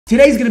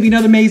Today's gonna be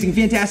another amazing,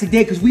 fantastic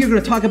day because we are gonna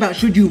talk about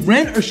should you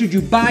rent or should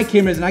you buy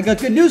cameras, and I got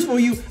good news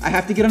for you. I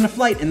have to get on a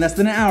flight in less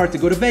than an hour to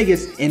go to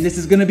Vegas, and this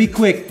is gonna be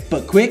quick,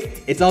 but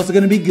quick, it's also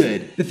gonna be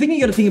good. The thing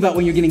you gotta think about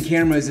when you're getting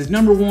cameras is,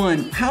 number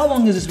one, how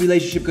long is this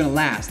relationship gonna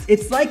last?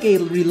 It's like a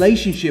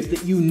relationship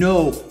that you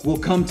know will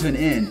come to an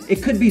end.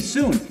 It could be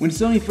soon. When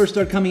Sony first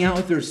started coming out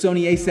with their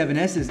Sony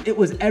a7Ss, it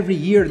was every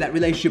year that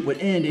relationship would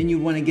end and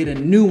you'd wanna get a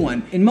new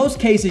one. In most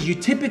cases, you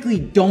typically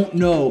don't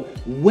know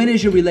when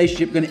is your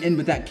relationship gonna end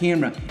with that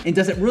camera. And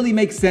does it really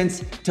make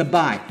sense to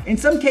buy? In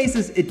some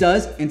cases it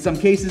does, in some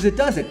cases it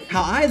doesn't.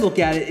 How I look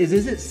at it is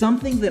it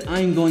something that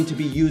I'm going to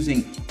be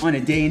using on a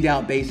day in, day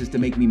out basis to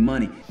make me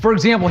money? For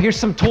example, here's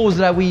some tools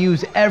that we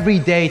use every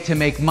day to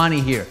make money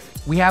here.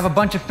 We have a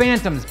bunch of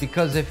phantoms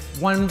because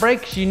if one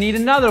breaks, you need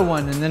another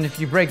one. And then if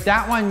you break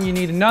that one, you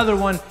need another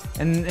one.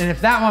 And if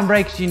that one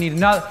breaks, you need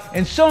another,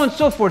 and so on and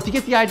so forth. You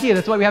get the idea.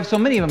 That's why we have so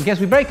many of them. Guess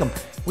we break them.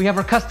 We have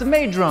our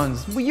custom-made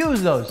drones. We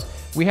use those.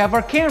 We have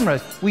our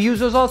cameras. We use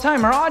those all the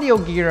time. Our audio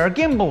gear, our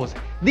gimbals.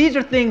 These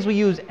are things we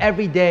use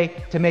every day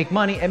to make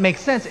money. It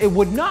makes sense. It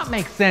would not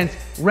make sense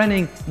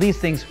renting these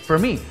things for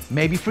me.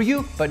 Maybe for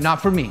you, but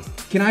not for me.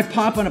 Can I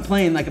pop on a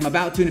plane like I'm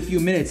about to in a few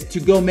minutes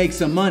to go make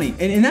some money?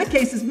 And in that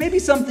case, it's maybe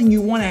something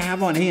you want to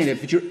have on hand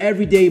if it's your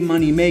everyday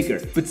money maker.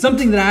 But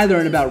something that I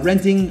learned about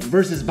renting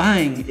versus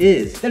buying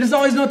is that it's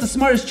always not the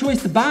smartest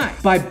choice to buy.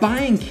 By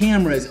buying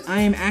cameras,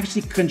 I am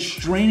actually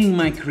constraining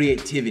my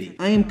creativity.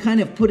 I am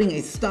kind of putting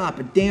a stop,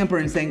 a damper,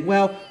 and saying,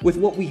 well, with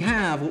what we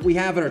have in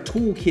our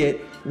toolkit,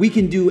 we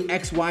can do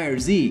X, Y, or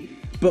Z,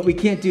 but we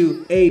can't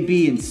do A,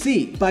 B, and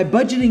C. By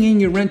budgeting in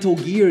your rental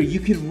gear, you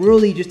could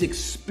really just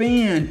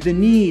expand the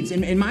needs.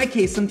 And in my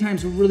case,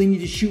 sometimes we really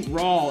need to shoot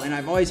RAW, and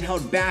I've always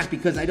held back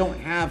because I don't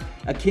have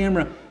a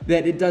camera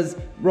that it does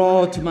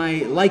RAW to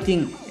my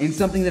liking and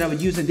something that I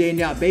would use on a day in,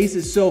 day out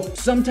basis. So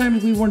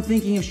sometimes we weren't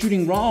thinking of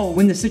shooting RAW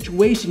when the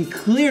situation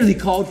clearly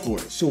called for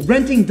it. So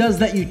renting does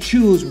let you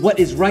choose what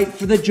is right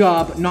for the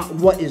job, not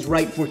what is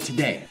right for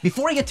today.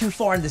 Before I get too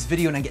far in this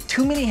video and I get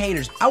too many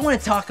haters, I want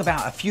to talk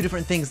about a few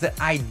different things that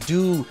I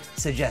do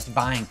suggest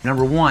buying.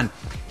 Number one,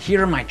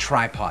 here are my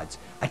tripods.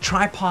 A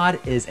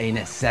tripod is a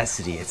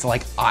necessity. It's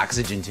like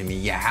oxygen to me.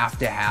 You have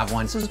to have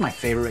one. So this is my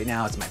favorite right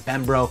now. It's my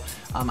Bembro.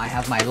 I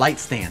have my light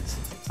stands.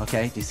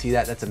 Okay, do you see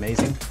that? That's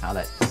amazing how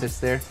that sits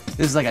there.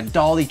 This is like a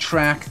dolly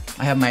track.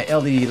 I have my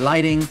LED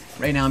lighting.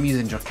 Right now I'm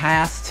using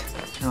Dracast.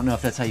 I don't know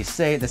if that's how you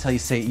say it. That's how you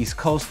say East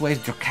Coast ways,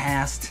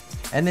 Dracast.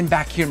 And then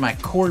back here, my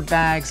cord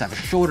bags. I have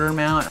a shoulder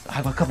mount. I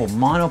have a couple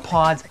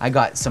monopods. I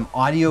got some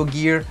audio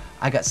gear.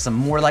 I got some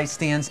more light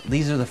stands.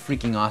 These are the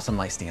freaking awesome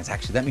light stands.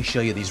 Actually, let me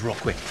show you these real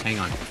quick. Hang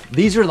on.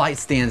 These are light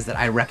stands that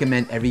I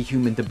recommend every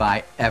human to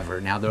buy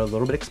ever. Now, they're a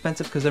little bit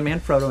expensive because they're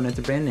Manfrotto and it's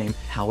a brand name.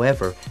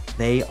 However,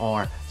 they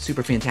are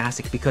super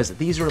fantastic because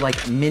these are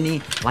like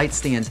mini light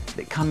stands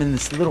that come in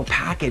this little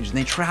package, and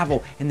they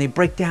travel and they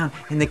break down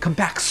and they come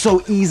back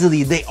so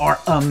easily. They are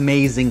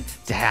amazing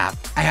to have.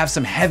 I have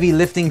some heavy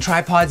lifting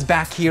tripods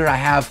back here. I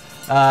have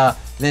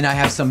then I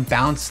have some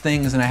bounce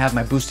things, and I have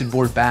my boosted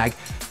board bag.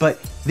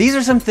 But these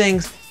are some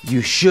things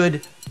you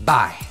should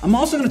buy. I'm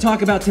also gonna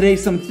talk about today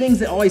some things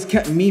that always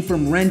kept me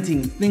from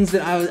renting, things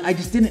that I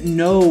just didn't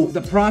know the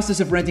process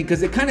of renting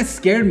because it kind of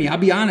scared me, I'll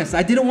be honest.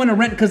 I didn't want to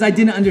rent because I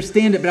didn't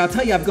understand it, but I'll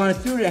tell you, I've gone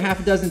through it a half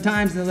a dozen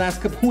times in the last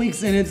couple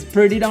weeks, and it's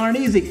pretty darn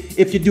easy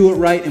if you do it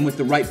right and with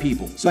the right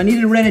people. So I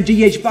needed to rent a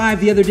GH5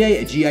 the other day,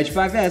 a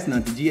GH5S,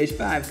 not the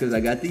GH5 because I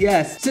got the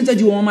S. Since I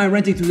do all my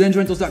renting through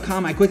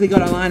lensrentals.com, I quickly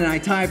got online and I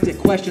typed a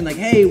question like,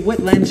 hey, what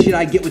lens should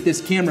I get with this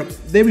camera?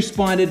 They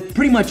responded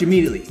pretty much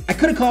immediately. I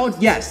could have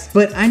called, yes,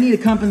 but I need a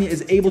company that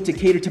is able to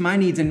cater to my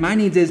needs, and my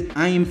needs is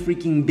I am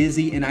freaking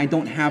busy and I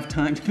don't have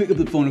time to pick up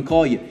the phone and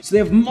call you. So they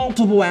have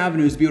multiple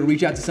avenues to be able to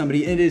reach out to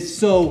somebody, and it is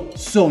so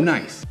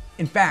nice.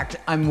 In fact,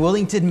 I'm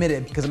willing to admit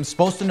it because I'm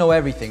supposed to know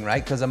everything,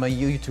 right? Because I'm a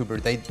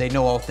YouTuber, they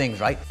know all things,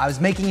 right? I was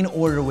making an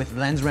order with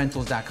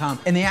lensrentals.com,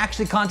 and they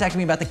actually contacted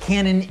me about the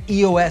Canon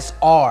EOS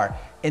R.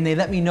 And they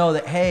let me know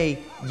that, hey,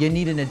 you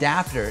need an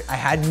adapter. I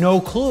had no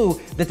clue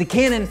that the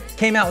Canon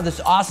came out with this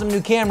awesome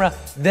new camera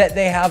that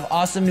they have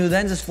awesome new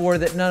lenses for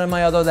that none of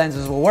my other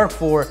lenses will work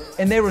for,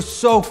 and they were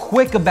so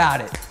quick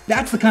about it.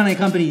 That's the kind of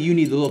company you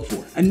need to look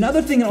for.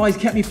 Another thing that always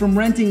kept me from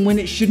renting when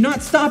it should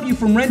not stop you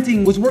from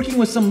renting was working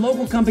with some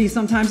local companies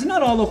sometimes. And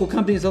not all local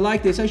companies are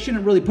like this. I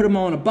shouldn't really put them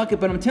all in a bucket,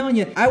 but I'm telling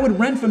you, I would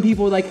rent from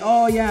people like,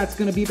 oh yeah, it's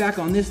gonna be back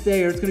on this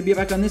day or it's gonna be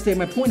back on this day.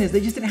 My point is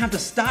they just didn't have the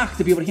stock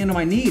to be able to handle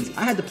my needs.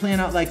 I had to plan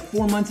out like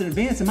 4 months in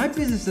advance, and my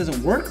business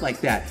doesn't work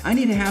like that. I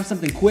need to have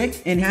something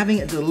quick, and having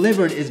it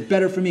delivered is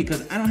better for me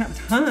because I don't have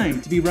time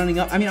to be running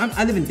up. I mean,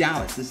 I live in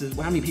Dallas. This is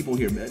how many people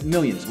here?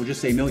 Millions. We'll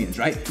just say millions,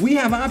 right? We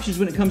have options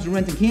when it comes to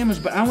renting cameras,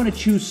 but I want to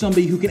choose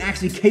somebody who can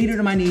actually cater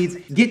to my needs,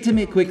 get to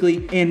me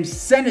quickly, and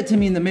send it to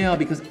me in the mail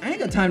because I ain't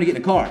got time to get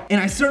in a car. And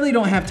I certainly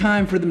don't have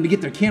time for them to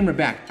get their camera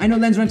back. I know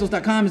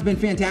lensrentals.com has been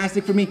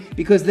fantastic for me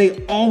because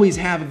they always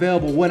have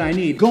available what I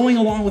need. Going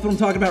along with what I'm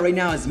talking about right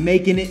now is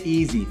making it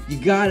easy.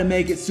 You gotta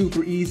make it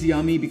super easy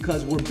on me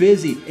because we're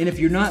busy. And if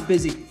you're not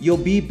busy, you'll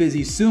be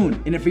busy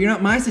soon. And if you're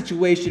not my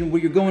situation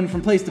where you're going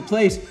from place to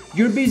place,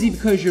 you're busy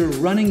because you're a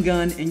running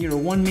gun and you're a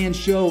one-man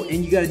show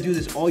and you gotta do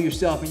this all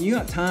yourself and you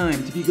got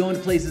time to be going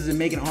to places and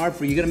making it hard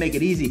for you. You gotta make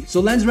it easy.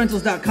 So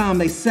lensrentals.com,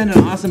 they send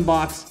an awesome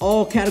box,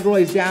 all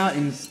categorized out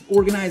and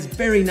organized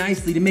very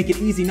nicely to make it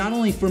easy, not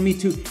only for me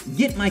to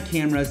get my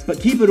cameras, but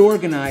keep it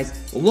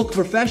organized, look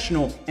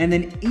professional, and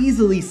then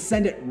easily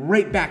send it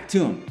right back to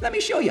them. Let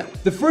me show you.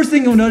 The first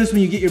thing you'll notice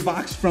when you get your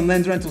box from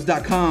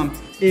lensrentals.com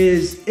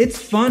is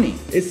it's funny.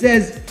 It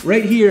says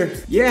right here,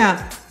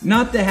 yeah,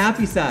 not the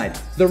happy side.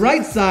 The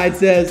right side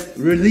says,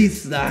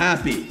 release the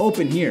happy.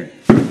 Open here.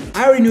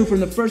 I already knew from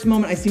the first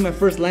moment I see my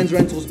first Lens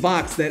Rentals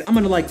box that I'm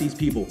gonna like these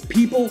people.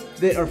 People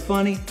that are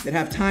funny, that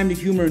have time to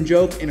humor and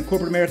joke in a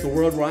corporate America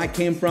world where I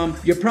came from.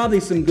 You're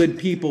probably some good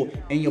people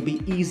and you'll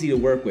be easy to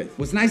work with.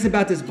 What's nice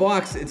about this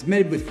box, it's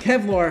made with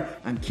Kevlar.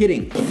 I'm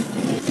kidding.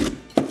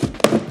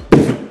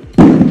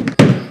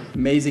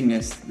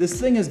 Amazingness. This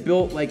thing is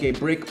built like a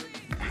brick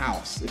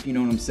house, if you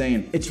know what I'm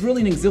saying. It's really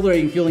an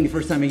exhilarating feeling the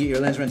first time you get your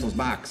Lens Rentals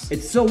box.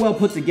 It's so well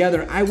put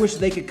together. I wish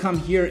they could come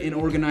here and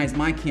organize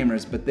my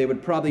cameras, but they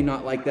would probably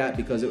not like that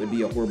because it would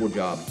be a horrible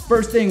job.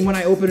 First thing, when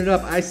I open it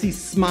up, I see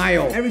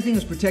Smile. Everything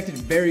is protected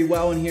very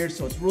well in here,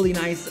 so it's really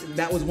nice.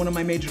 That was one of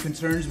my major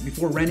concerns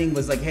before renting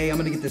was like, hey, I'm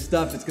gonna get this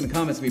stuff, it's gonna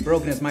come, it's gonna be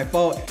broken, it's my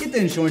fault. Get the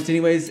insurance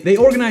anyways. They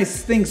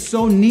organize things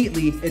so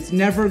neatly, it's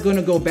never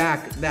gonna go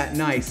back that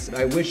nice.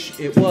 I wish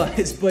it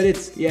was, but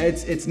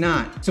it's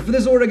not. So for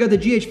this order, I got the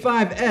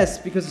GH5S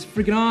because it's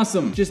freaking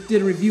awesome. Just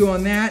did a review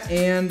on that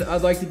and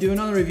I'd like to do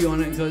another review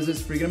on it because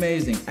it's freaking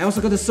amazing. I also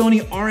got the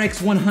Sony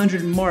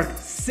RX100 Mark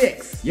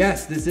VI.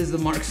 Yes, this is the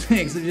Mark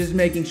VI. So just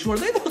making sure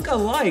they look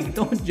alike.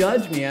 Don't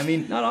judge me. I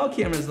mean, not all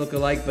cameras look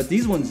alike, but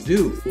these ones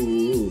do.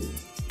 Ooh,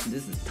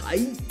 this is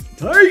tight.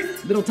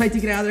 Little tight to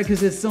get out of there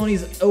because it's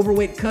Sony's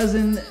overweight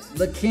cousin,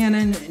 the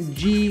Canon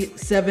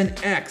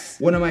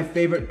G7X. One of my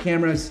favorite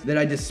cameras that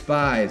I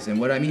despise. And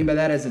what I mean by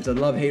that is it's a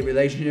love-hate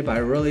relationship. I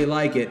really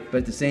like it, but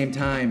at the same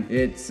time,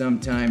 it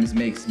sometimes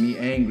makes me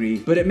angry.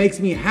 But it makes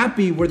me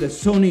happy where the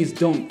Sonys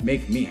don't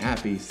make me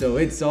happy. So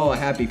it's all a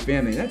happy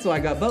family. That's why I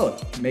got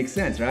both. Makes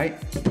sense, right?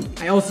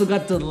 I also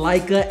got the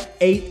Leica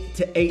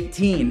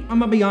 8-18. I'm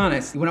gonna be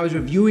honest, when I was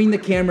reviewing the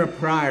camera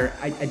prior,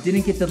 I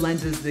didn't get the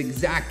lenses, the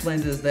exact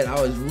lenses that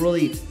I was really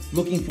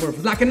looking for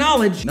lack of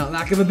knowledge, not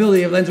lack of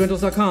ability of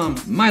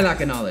lensrentals.com, my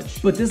lack of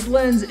knowledge. But this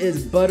lens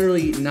is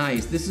butterly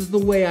nice. This is the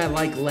way I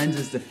like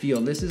lenses to feel.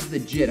 This is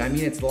legit. I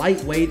mean, it's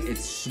lightweight,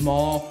 it's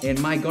small,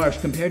 and my gosh,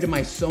 compared to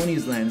my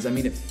Sony's lens, I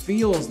mean, it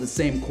feels the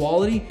same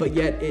quality, but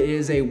yet it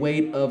is a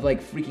weight of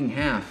like freaking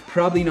half.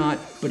 Probably not,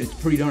 but it's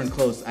pretty darn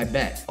close, I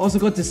bet. Also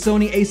got the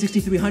Sony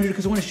a6300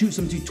 because I want to shoot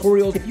some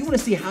tutorials. If you want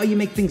to see how you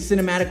make things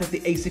cinematic with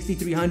the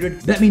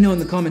a6300, let me know in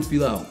the comments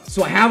below.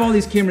 So I have all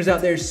these cameras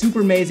out there,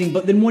 super amazing,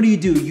 but then what do?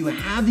 You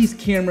have these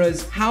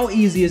cameras. How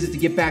easy is it to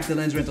get back to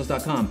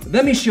lensrentals.com?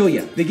 Let me show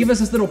you. They give us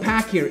this little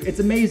pack here. It's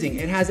amazing.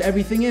 It has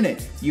everything in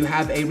it. You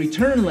have a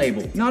return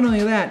label. Not only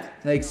that,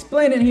 they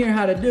explain in here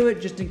how to do it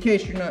just in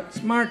case you're not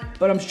smart,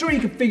 but I'm sure you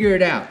can figure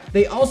it out.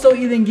 They also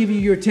even give you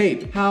your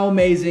tape. How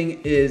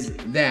amazing is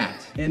that?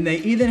 And they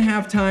even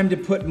have time to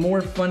put more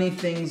funny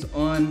things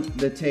on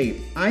the tape.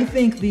 I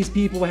think these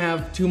people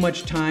have too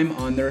much time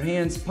on their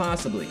hands,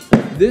 possibly.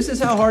 This is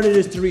how hard it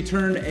is to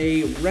return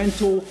a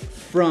rental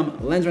from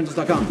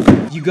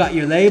lensrentals.com. You got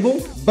your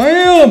label,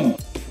 bam!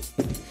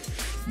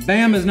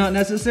 Bam is not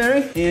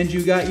necessary, and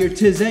you got your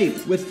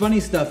Tiz-8 with funny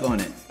stuff on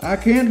it. I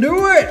can't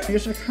do it!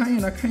 Yes, I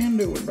can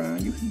do it,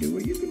 Brian. You can do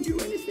it. You can do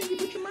anything you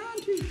put your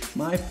mind to.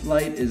 My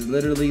flight is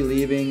literally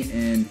leaving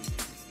in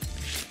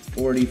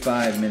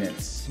 45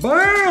 minutes.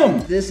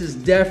 Bam! This is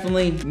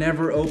definitely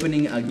never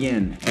opening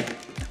again.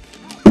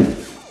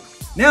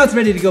 Now it's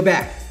ready to go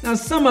back. Now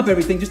sum up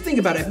everything, just think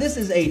about it. If this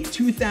is a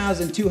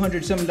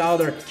 $2,200 some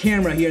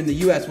camera here in the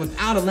US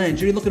without a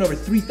lens, you're looking over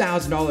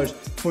 $3,000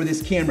 for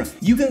this camera.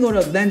 You can go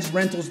to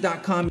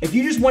lensrentals.com. If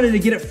you just wanted to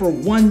get it for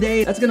one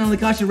day, that's gonna only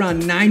cost you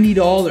around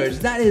 $90.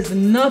 That is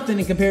nothing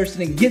in comparison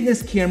to getting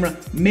this camera,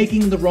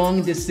 making the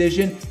wrong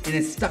decision, and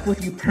it's stuck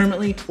with you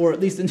permanently, or at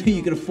least until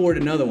you can afford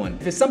another one.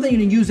 If it's something you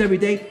can use every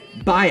day,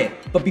 buy it.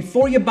 But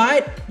before you buy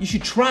it, you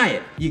should try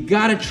it. You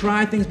gotta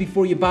try things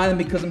before you buy them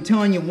because I'm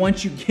telling you,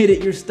 once you get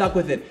it, you're stuck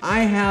with it.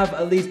 I have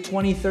at least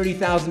 $20,000,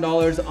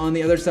 $30,000 on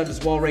the other side of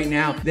this wall right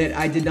now that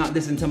I did not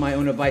listen to my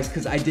own advice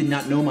because I did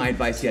not know my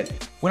advice yet.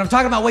 When I'm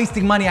talking about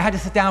wasting money, I had to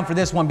sit down for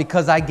this one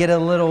because I get a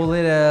little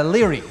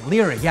leery.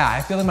 Yeah,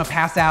 I feel like I'm gonna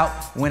pass out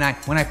when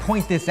I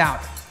point this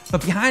out.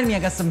 But behind me, I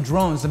got some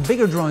drones. The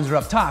bigger drones are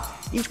up top.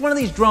 Each one of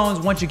these drones,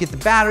 once you get the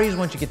batteries,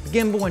 once you get the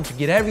gimbal, once you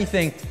get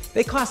everything,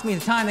 they cost me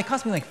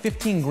like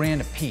 15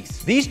 grand a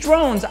piece. These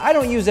drones, I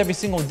don't use every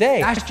single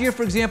day. Last year,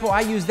 for example,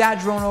 I used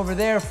that drone over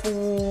there for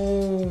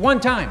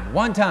one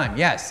time,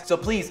 yes. So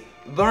please,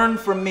 learn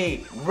from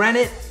me. Rent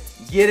it,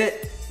 get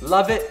it,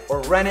 Love it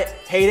or rent it,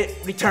 hate it,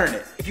 return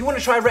it. If you want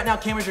to try renting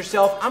out cameras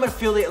yourself, I'm an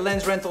affiliate at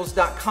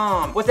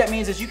lensrentals.com. What that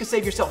means is you can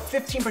save yourself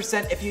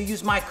 15% if you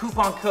use my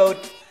coupon code.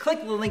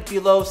 Click the link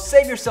below,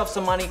 save yourself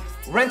some money,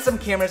 rent some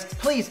cameras.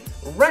 Please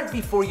rent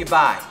before you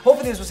buy.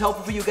 Hopefully this was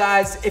helpful for you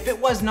guys. If it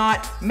was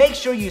not, make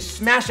sure you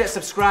smash that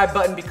subscribe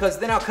button because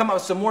then I'll come out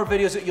with some more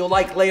videos that you'll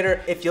like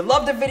later. If you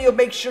loved the video,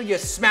 make sure you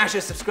smash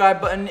that subscribe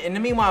button. In the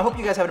meanwhile, I hope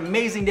you guys have an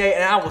amazing day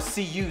and I will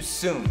see you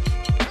soon.